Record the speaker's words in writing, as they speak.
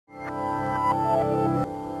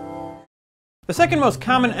The second most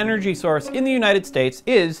common energy source in the United States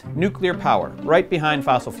is nuclear power, right behind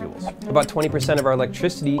fossil fuels. About 20% of our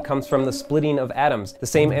electricity comes from the splitting of atoms, the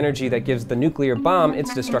same energy that gives the nuclear bomb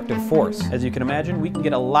its destructive force. As you can imagine, we can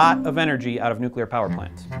get a lot of energy out of nuclear power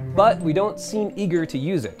plants. But we don't seem eager to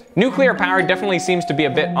use it. Nuclear power definitely seems to be a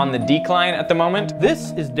bit on the decline at the moment.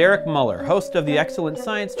 This is Derek Muller, host of the excellent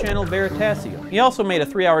science channel Veritasium. He also made a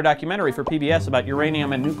 3-hour documentary for PBS about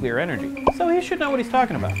uranium and nuclear energy, so he should know what he's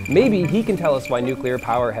talking about. Maybe he can tell us why nuclear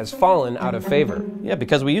power has fallen out of favor. Yeah,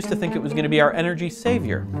 because we used to think it was going to be our energy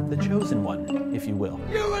savior, the chosen one, if you will.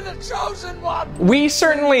 You were the chosen one! We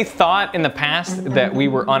certainly thought in the past that we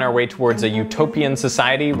were on our way towards a utopian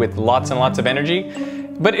society with lots and lots of energy,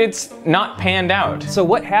 but it's not panned out. So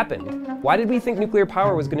what happened? Why did we think nuclear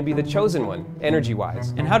power was going to be the chosen one, energy-wise?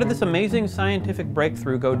 And how did this amazing scientific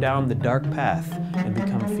breakthrough go down the dark path and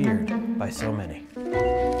become feared by so many?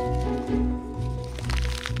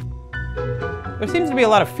 There seems to be a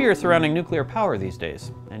lot of fear surrounding nuclear power these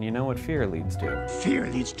days. And you know what fear leads to? Fear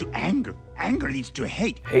leads to anger. Anger leads to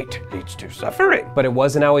hate. Hate leads to suffering. But it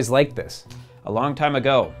wasn't always like this. A long time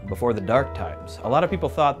ago, before the dark times, a lot of people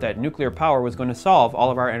thought that nuclear power was going to solve all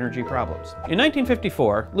of our energy problems. In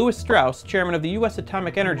 1954, Lewis Strauss, chairman of the U.S.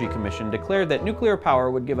 Atomic Energy Commission, declared that nuclear power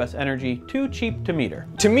would give us energy too cheap to meter.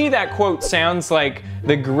 To me, that quote sounds like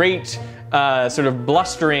the great sort of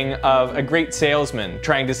blustering of a great salesman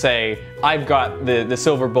trying to say, I've got the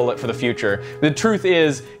silver bullet for the future. The truth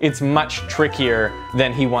is, it's much trickier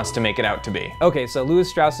than he wants to make it out to be. Okay, so Lewis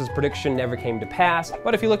Strauss's prediction never came to pass.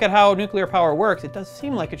 But if you look at how nuclear power works, it does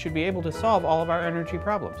seem like it should be able to solve all of our energy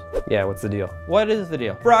problems. Yeah, what's the deal? What is the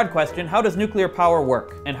deal? Broad question, how does nuclear power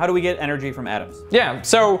work? And how do we get energy from atoms? Yeah,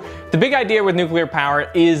 so the big idea with nuclear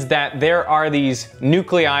power is that there are these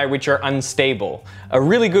nuclei which are unstable. A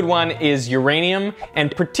really good one is uranium,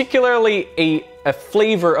 and particularly a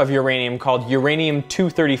flavor of uranium called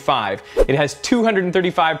uranium-235. It has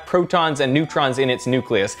 235 protons and neutrons in its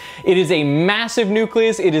nucleus. It is a massive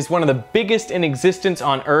nucleus. It is one of the biggest in existence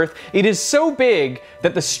on Earth. It is so big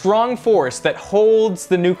that the strong force that holds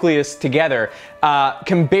the nucleus together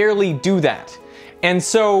can barely do that. And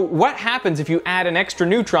so what happens if you add an extra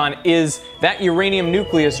neutron is that uranium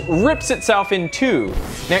nucleus rips itself in two.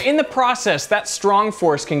 Now in the process, that strong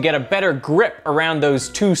force can get a better grip around those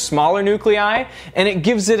two smaller nuclei, and it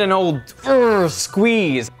gives it an old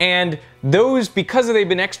squeeze. And those, because they've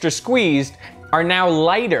been extra squeezed, are now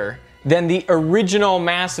lighter than the original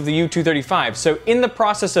mass of the U-235. So in the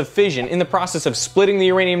process of fission, in the process of splitting the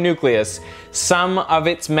uranium nucleus, some of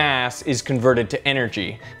its mass is converted to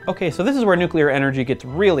energy. Okay, so this is where nuclear energy gets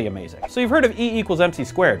really amazing. So you've heard of E equals mc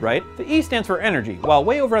squared, right? The E stands for energy, while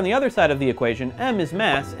way over on the other side of the equation, m is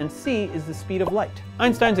mass and c is the speed of light.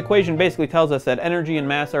 Einstein's equation basically tells us that energy and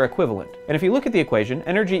mass are equivalent. And if you look at the equation,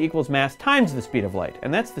 energy equals mass times the speed of light,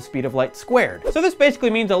 and that's the speed of light squared. So this basically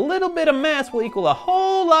means a little bit of mass will equal a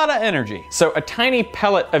whole lot of energy. So a tiny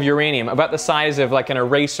pellet of uranium, about the size of like an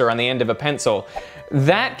eraser on the end of a pencil,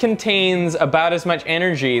 that contains about as much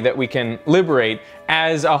energy that we can liberate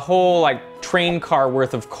as a whole like train car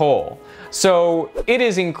worth of coal. So it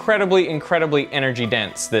is incredibly, incredibly energy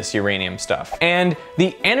dense, this uranium stuff. And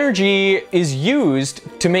the energy is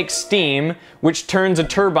used to make steam, which turns a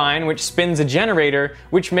turbine, which spins a generator,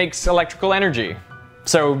 which makes electrical energy.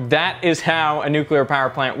 So that is how a nuclear power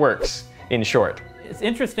plant works, in short. It's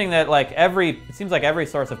interesting that it seems like every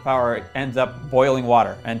source of power ends up boiling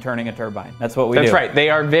water and turning a turbine. That's what we do. That's right. They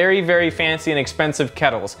are very, very fancy and expensive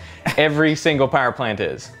kettles. Every single power plant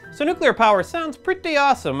is. So nuclear power sounds pretty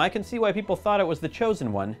awesome. I can see why people thought it was the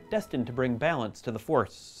chosen one, destined to bring balance to the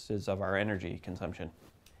forces of our energy consumption.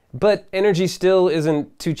 But energy still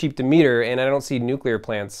isn't too cheap to meter, and I don't see nuclear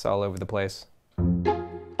plants all over the place.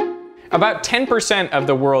 About 10% of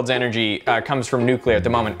the world's energy comes from nuclear at the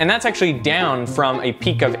moment, and that's actually down from a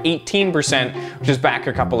peak of 18%, which is back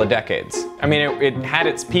a couple of decades. I mean, it had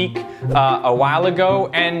its peak a while ago,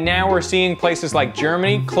 and now we're seeing places like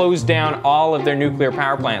Germany close down all of their nuclear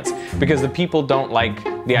power plants because the people don't like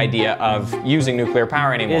the idea of using nuclear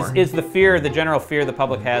power anymore. Is the general fear the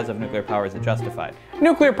public has of nuclear power, is it justified?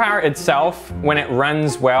 Nuclear power itself, when it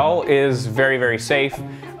runs well, is very, very safe.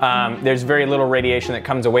 There's very little radiation that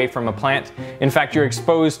comes away from a plant. In fact, you're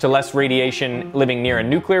exposed to less radiation living near a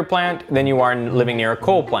nuclear plant than you are living near a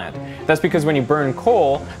coal plant. That's because when you burn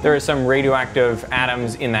coal, there are some radioactive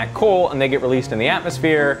atoms in that coal and they get released in the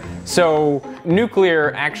atmosphere. So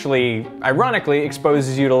nuclear actually, ironically,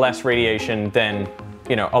 exposes you to less radiation than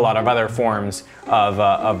a lot of other forms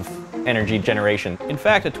of energy generation. In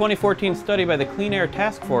fact, a 2014 study by the Clean Air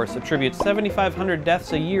Task Force attributes 7,500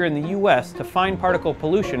 deaths a year in the US to fine particle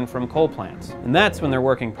pollution from coal plants. And that's when they're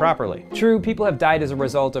working properly. True, people have died as a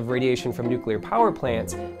result of radiation from nuclear power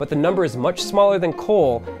plants, but the number is much smaller than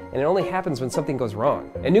coal, and it only happens when something goes wrong.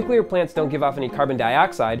 And nuclear plants don't give off any carbon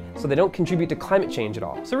dioxide, so they don't contribute to climate change at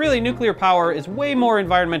all. So really, nuclear power is way more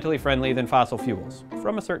environmentally friendly than fossil fuels,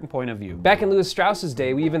 from a certain point of view. Back in Lewis Strauss's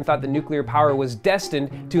day, we even thought that nuclear power was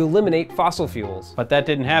destined to eliminate fossil fuels. But that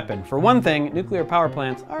didn't happen. For one thing, nuclear power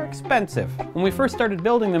plants are expensive. When we first started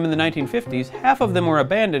building them in the 1950s, half of them were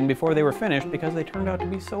abandoned before they were finished because they turned out to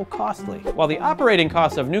be so costly. While the operating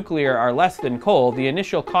costs of nuclear are less than coal, the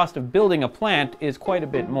initial cost of building a plant is quite a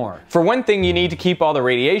bit more. For one thing, you need to keep all the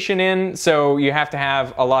radiation in, so you have to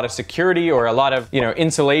have a lot of security or a lot of,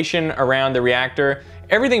 insulation around the reactor.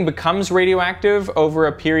 Everything becomes radioactive over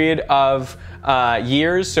a period of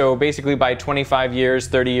years, so basically by 25 years,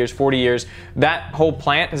 30 years, 40 years, that whole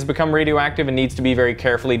plant has become radioactive and needs to be very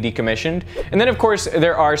carefully decommissioned. And then of course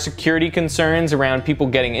there are security concerns around people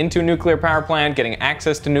getting into a nuclear power plant, getting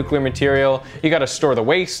access to nuclear material. You gotta store the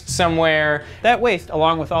waste somewhere. That waste,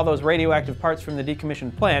 along with all those radioactive parts from the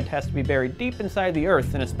decommissioned plant, has to be buried deep inside the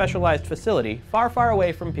earth in a specialized facility, far, far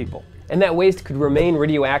away from people. And that waste could remain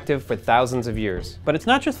radioactive for thousands of years. But it's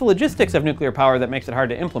not just the logistics of nuclear power that makes it hard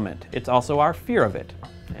to implement, it's also our fear of it.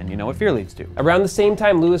 And you know what fear leads to. Around the same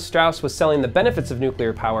time Lewis Strauss was selling the benefits of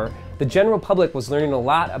nuclear power, the general public was learning a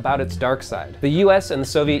lot about its dark side. The US and the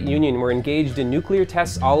Soviet Union were engaged in nuclear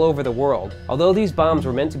tests all over the world. Although these bombs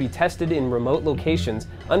were meant to be tested in remote locations,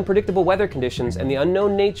 unpredictable weather conditions and the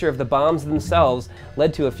unknown nature of the bombs themselves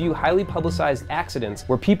led to a few highly publicized accidents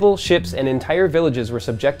where people, ships, and entire villages were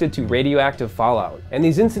subjected to radioactive fallout. And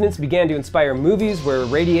these incidents began to inspire movies where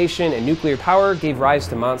radiation and nuclear power gave rise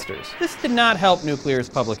to monsters. This did not help nuclear's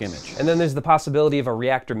public image. And then there's the possibility of a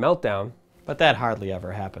reactor meltdown. But that hardly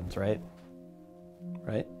ever happens, right?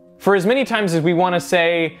 Right? For as many times as we want to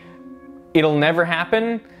say it'll never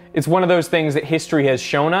happen, it's one of those things that history has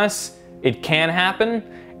shown us it can happen,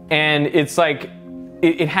 and it's like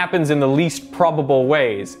it happens in the least probable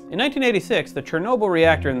ways. In 1986, the Chernobyl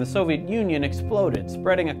reactor in the Soviet Union exploded,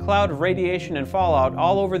 spreading a cloud of radiation and fallout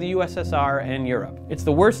all over the USSR and Europe. It's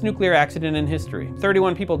the worst nuclear accident in history.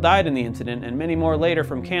 31 people died in the incident, and many more later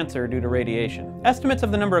from cancer due to radiation. Estimates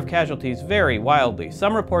of the number of casualties vary wildly.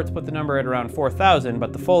 Some reports put the number at around 4,000,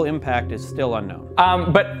 but the full impact is still unknown.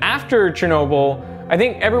 But after Chernobyl, I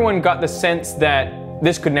think everyone got the sense that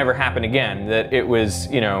this could never happen again, that it was,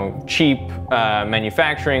 cheap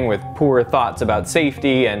manufacturing with poor thoughts about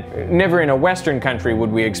safety, and never in a Western country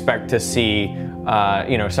would we expect to see,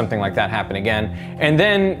 something like that happen again. And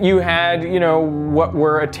then you had, what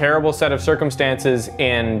were a terrible set of circumstances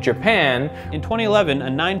in Japan. In 2011, a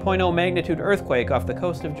 9.0 magnitude earthquake off the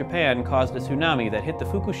coast of Japan caused a tsunami that hit the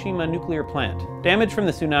Fukushima nuclear plant. Damage from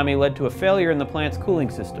the tsunami led to a failure in the plant's cooling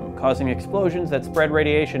system, causing explosions that spread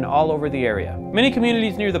radiation all over the area. Many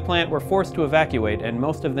communities near the plant were forced to evacuate, and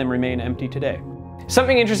most of them remain empty today.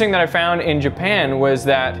 Something interesting that I found in Japan was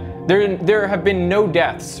that there have been no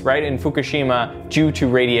deaths, right, in Fukushima due to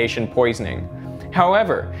radiation poisoning.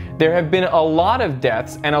 However, there have been a lot of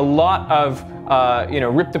deaths and a lot of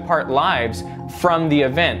ripped apart lives from the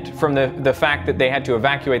event, from the fact that they had to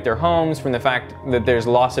evacuate their homes, from the fact that there's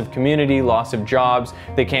loss of community, loss of jobs,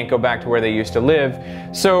 they can't go back to where they used to live.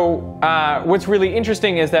 So what's really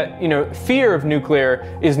interesting is that fear of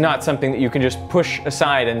nuclear is not something that you can just push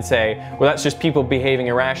aside and say, well, that's just people behaving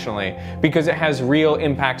irrationally, because it has real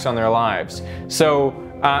impacts on their lives. So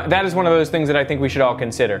that is one of those things that I think we should all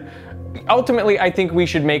consider. Ultimately, I think we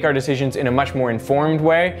should make our decisions in a much more informed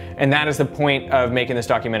way, and that is the point of making this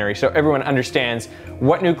documentary, so everyone understands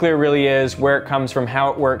what nuclear really is, where it comes from,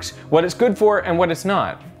 how it works, what it's good for, and what it's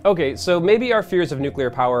not. Okay, so maybe our fears of nuclear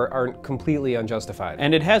power aren't completely unjustified.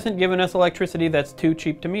 And it hasn't given us electricity that's too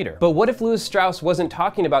cheap to meter. But what if Lewis Strauss wasn't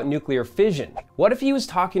talking about nuclear fission? What if he was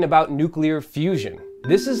talking about nuclear fusion?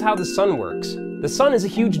 This is how the sun works. The sun is a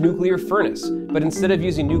huge nuclear furnace, but instead of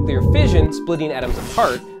using nuclear fission, splitting atoms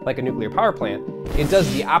apart, like a nuclear power plant, it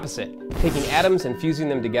does the opposite, taking atoms and fusing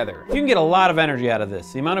them together. You can get a lot of energy out of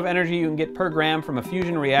this. The amount of energy you can get per gram from a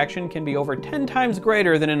fusion reaction can be over 10 times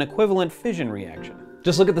greater than an equivalent fission reaction.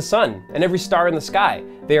 Just look at the sun and every star in the sky.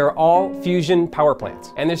 They are all fusion power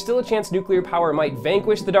plants. And there's still a chance nuclear power might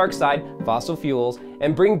vanquish the dark side, fossil fuels,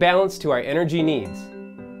 and bring balance to our energy needs.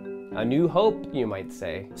 A new hope, you might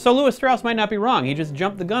say. So Lewis Strauss might not be wrong. He just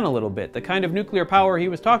jumped the gun a little bit. The kind of nuclear power he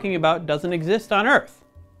was talking about doesn't exist on Earth.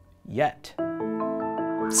 Yet.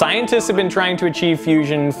 Scientists have been trying to achieve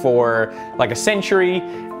fusion for like a century,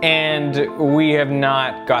 and we have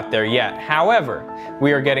not got there yet. However,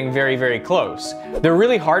 we are getting very, very close. The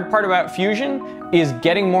really hard part about fusion is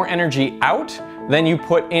getting more energy out than you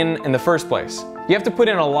put in the first place. You have to put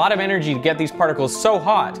in a lot of energy to get these particles so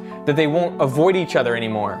hot that they won't avoid each other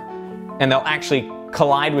anymore, and they'll actually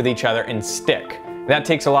collide with each other and stick. That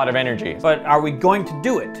takes a lot of energy. But are we going to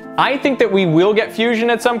do it? I think that we will get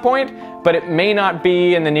fusion at some point, but it may not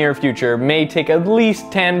be in the near future. It may take at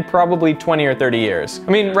least 10, probably 20 or 30 years.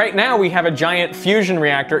 I mean, right now we have a giant fusion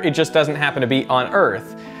reactor, it just doesn't happen to be on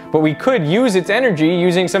Earth. But we could use its energy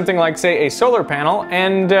using something like, say, a solar panel,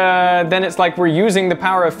 and then it's like we're using the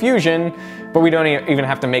power of fusion, but we don't even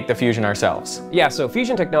have to make the fusion ourselves. Yeah, so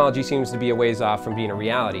fusion technology seems to be a ways off from being a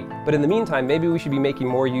reality. But in the meantime, maybe we should be making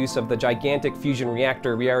more use of the gigantic fusion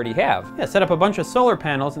reactor we already have. Yeah, set up a bunch of solar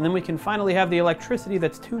panels, and then we can finally have the electricity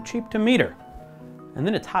that's too cheap to meter. And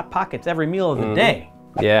then it's Hot Pockets every meal of the day.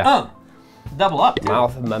 Yeah. Double up.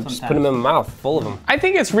 Just put them in my mouth, full of them. I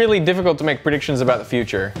think it's really difficult to make predictions about the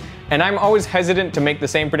future. And I'm always hesitant to make the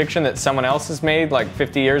same prediction that someone else has made like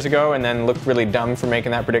 50 years ago and then looked really dumb for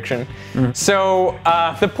making that prediction. So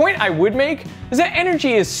the point I would make is that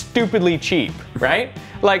energy is stupidly cheap, right?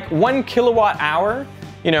 Like 1 kilowatt hour,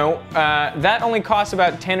 you know, that only costs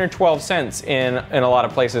about 10 or 12 cents in a lot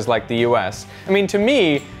of places like the US. I mean, to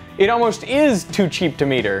me, it almost is too cheap to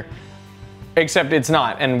meter. Except it's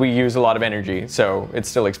not, and we use a lot of energy, so it's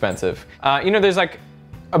still expensive. You know, there's like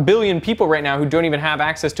 1 billion people right now who don't even have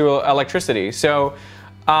access to electricity. So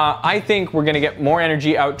I think we're gonna get more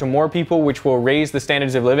energy out to more people, which will raise the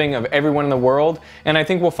standards of living of everyone in the world. And I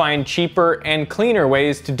think we'll find cheaper and cleaner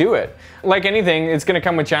ways to do it. Like anything, it's gonna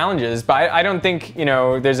come with challenges, but I don't think, you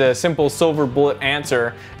know, there's a simple silver bullet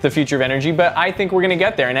answer to the future of energy, but I think we're gonna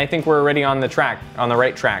get there, and I think we're already on the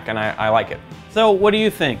right track, and I like it. So what do you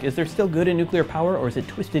think? Is there still good in nuclear power, or is it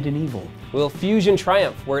twisted and evil? Will fusion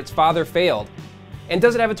triumph where its father failed? And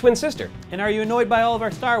does it have a twin sister? And are you annoyed by all of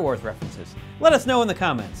our Star Wars references? Let us know in the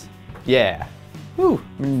comments. Yeah. Whew.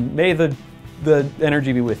 May the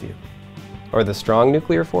energy be with you. Or the strong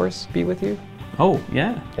nuclear force be with you? Oh,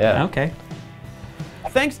 yeah. Yeah. Okay.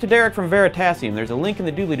 Thanks to Derek from Veritasium. There's a link in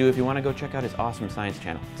the doobly-doo if you want to go check out his awesome science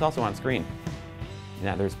channel. It's also on screen.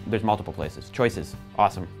 Yeah, there's multiple places. Choices.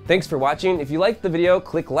 Awesome. Thanks for watching. If you liked the video,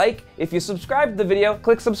 click like. If you subscribed to the video,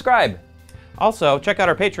 click subscribe. Also, check out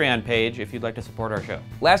our Patreon page if you'd like to support our show.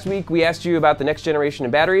 Last week, we asked you about the next generation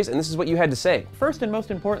of batteries, and this is what you had to say. First and most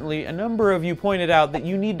importantly, a number of you pointed out that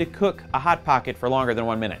you need to cook a Hot Pocket for longer than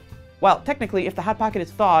 1 minute. Well, technically, if the Hot Pocket is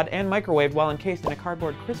thawed and microwaved while encased in a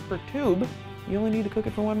cardboard crisper tube, you only need to cook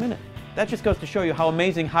it for 1 minute. That just goes to show you how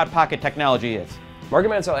amazing Hot Pocket technology is. Margaret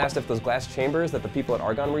Mansell asked if those glass chambers that the people at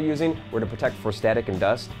Argonne were using were to protect for static and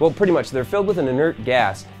dust. Well, pretty much. They're filled with an inert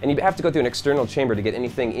gas, and you have to go through an external chamber to get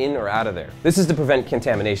anything in or out of there. This is to prevent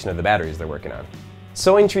contamination of the batteries they're working on.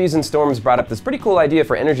 Sowing Trees and Storms brought up this pretty cool idea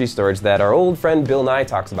for energy storage that our old friend Bill Nye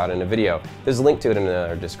talks about in a video. There's a link to it in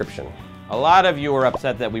our description. A lot of you were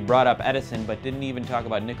upset that we brought up Edison but didn't even talk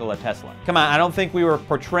about Nikola Tesla. Come on, I don't think we were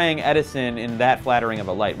portraying Edison in that flattering of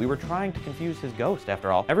a light. We were trying to confuse his ghost, after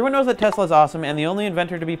all. Everyone knows that Tesla's awesome and the only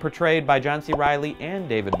inventor to be portrayed by John C. Reilly and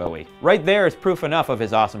David Bowie. Right there is proof enough of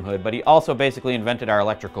his awesomehood, but he also basically invented our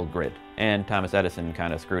electrical grid. And Thomas Edison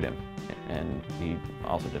kind of screwed him. And he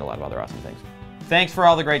also did a lot of other awesome things. Thanks for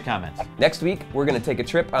all the great comments. Next week, we're going to take a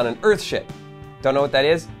trip on an Earth ship. Don't know what that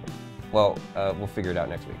is? Well, we'll figure it out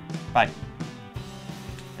next week. Bye.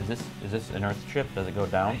 Is this an Earth ship? Does it go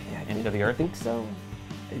down into the Earth? I think so.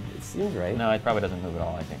 It seems right. No, it probably doesn't move at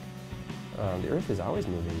all, I think. The Earth is always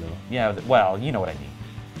moving, though. Yeah, well, you know what I mean.